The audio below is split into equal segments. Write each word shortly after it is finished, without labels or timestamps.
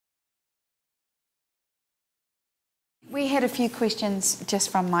We had a few questions just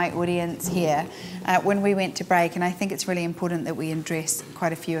from my audience here when we went to break, and I think it's really important that we address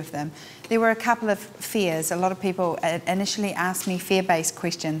quite a few of them. There were a couple of fears. A lot of people initially asked me fear-based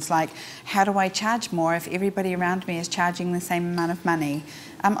questions like, how do I charge more if everybody around me is charging the same amount of money?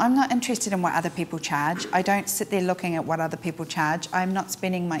 I'm not interested in what other people charge. I don't sit there looking at what other people charge. I'm not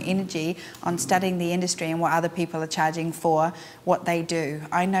spending my energy on studying the industry and what other people are charging for what they do.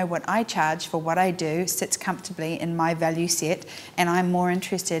 I know what I charge for what I do sits comfortably in my value set, and I'm more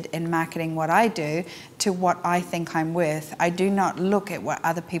interested in marketing what I do to what I think I'm worth. I do not look at what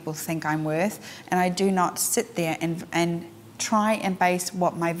other people think I'm worth, and I do not sit there and try and base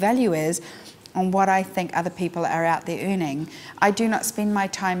what my value is on what I think other people are out there earning. I do not spend my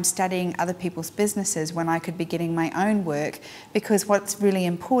time studying other people's businesses when I could be getting my own work, because what's really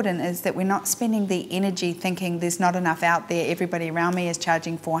important is that we're not spending the energy thinking there's not enough out there, everybody around me is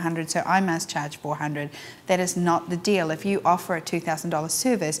charging $400, so I must charge $400. That is not the deal. If you offer a $2,000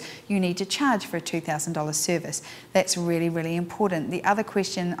 service, you need to charge for a $2,000 service. That's really, really important. The other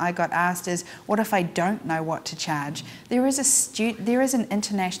question I got asked is, what if I don't know what to charge? There is an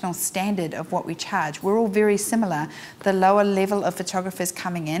international standard of what we charge. We're all very similar. The lower level of photographers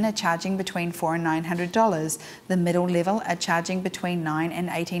coming in are charging between $400 and $900. The middle level are charging between $900 and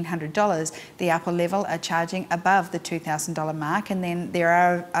 $1,800. The upper level are charging above the $2,000 mark, and then there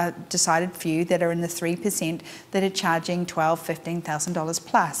are a decided few that are in the 3% that are charging $12,000, $15,000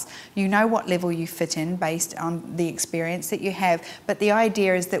 plus. You know what level you fit in based on the experience that you have, but the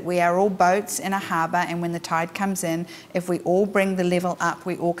idea is that we are all boats in a harbour, and when the tide comes in, if we all bring the level up,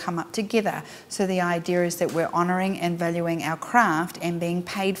 we all come up together. So the idea is that we're honouring and valuing our craft and being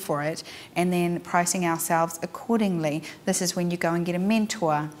paid for it, and then pricing ourselves accordingly. This is when you go and get a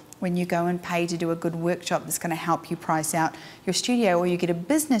mentor, when you go and pay to do a good workshop that's going to help you price out your studio, or you get a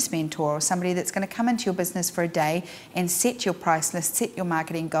business mentor or somebody that's going to come into your business for a day and set your price list, set your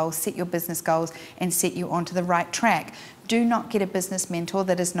marketing goals, set your business goals, and set you onto the right track. Do not get a business mentor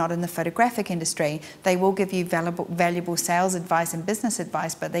that is not in the photographic industry. They will give you valuable sales advice and business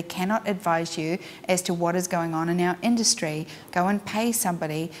advice, but they cannot advise you as to what is going on in our industry. Go and pay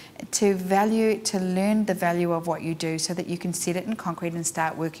somebody to learn the value of what you do so that you can set it in concrete and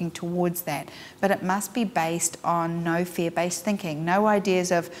start working towards that. But it must be based on no fear-based thinking, no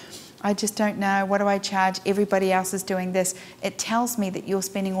ideas of, I just don't know, what do I charge? Everybody else is doing this. It tells me that you're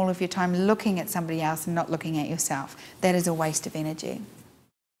spending all of your time looking at somebody else and not looking at yourself. That is a waste of energy.